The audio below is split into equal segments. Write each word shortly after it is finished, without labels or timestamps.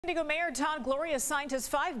San Diego Mayor Todd Gloria signed his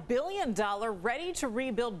 $5 billion Ready to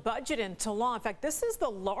Rebuild budget into law. In fact, this is the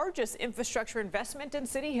largest infrastructure investment in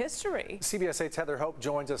city history. CBS 8's Heather Hope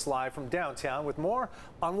joins us live from downtown with more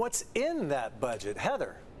on what's in that budget.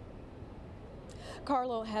 Heather.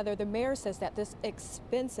 Carlo, Heather, the mayor says that this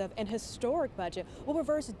expensive and historic budget will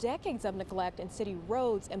reverse decades of neglect in city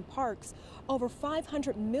roads and parks. Over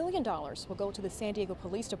 $500 million will go to the San Diego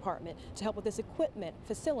Police Department to help with this equipment,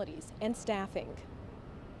 facilities, and staffing.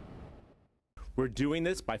 We're doing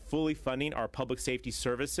this by fully funding our public safety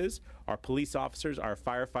services, our police officers, our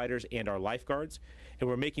firefighters, and our lifeguards, and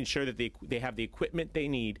we're making sure that they have the equipment they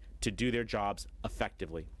need to do their jobs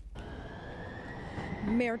effectively.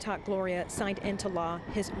 Mayor Todd Gloria signed into law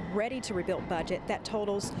his Ready to Rebuild budget that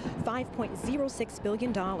totals $5.06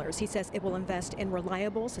 billion. He says it will invest in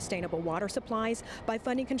reliable, sustainable water supplies by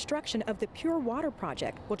funding construction of the Pure Water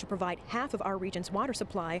Project, which will provide half of our region's water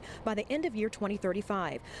supply by the end of year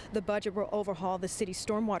 2035. The budget will overhaul the city's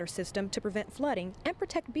stormwater system to prevent flooding and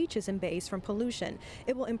protect beaches and bays from pollution.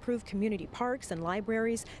 It will improve community parks and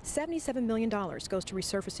libraries. $77 million goes to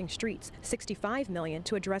resurfacing streets, $65 million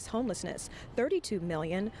to address homelessness, $32 million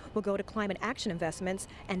will go to climate action investments,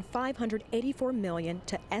 and $584 million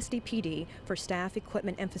to SDPD for staff,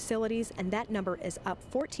 equipment, and facilities, and that number is up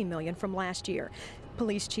 $14 million from last year.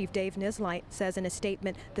 Police Chief Dave Nislight says in a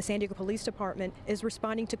statement the San Diego Police Department is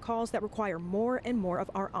responding to calls that require more and more of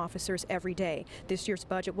our officers every day. This year's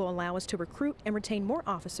budget will allow us to recruit and retain more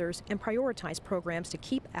officers and prioritize programs to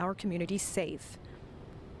keep our communities safe.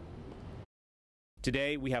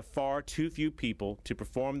 Today, we have far too few people to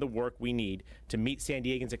perform the work we need to meet San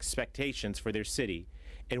Diegans' expectations for their city,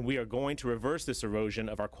 and we are going to reverse this erosion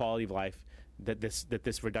of our quality of life that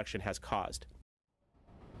this reduction has caused.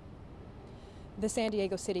 The San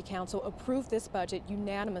Diego City Council approved this budget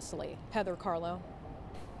unanimously. Heather, Carlo.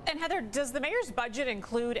 And Heather, does the mayor's budget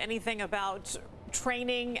include anything about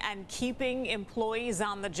training and keeping employees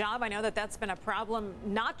on the job? I know that that's been a problem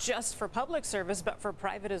not just for public service, but for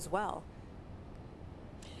private as well.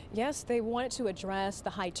 Yes, they wanted to address the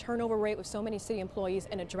high turnover rate with so many city employees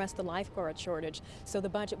and address the lifeguard shortage. So the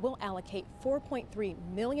budget will allocate $4.3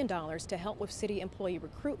 million to help with city employee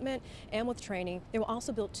recruitment and with training. They will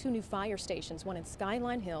also build 2 new fire stations, one in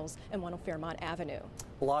Skyline Hills and one on Fairmont Avenue.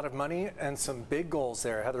 A lot of money and some big goals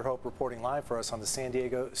there. Heather Hope reporting live for us on the San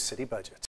Diego City budget.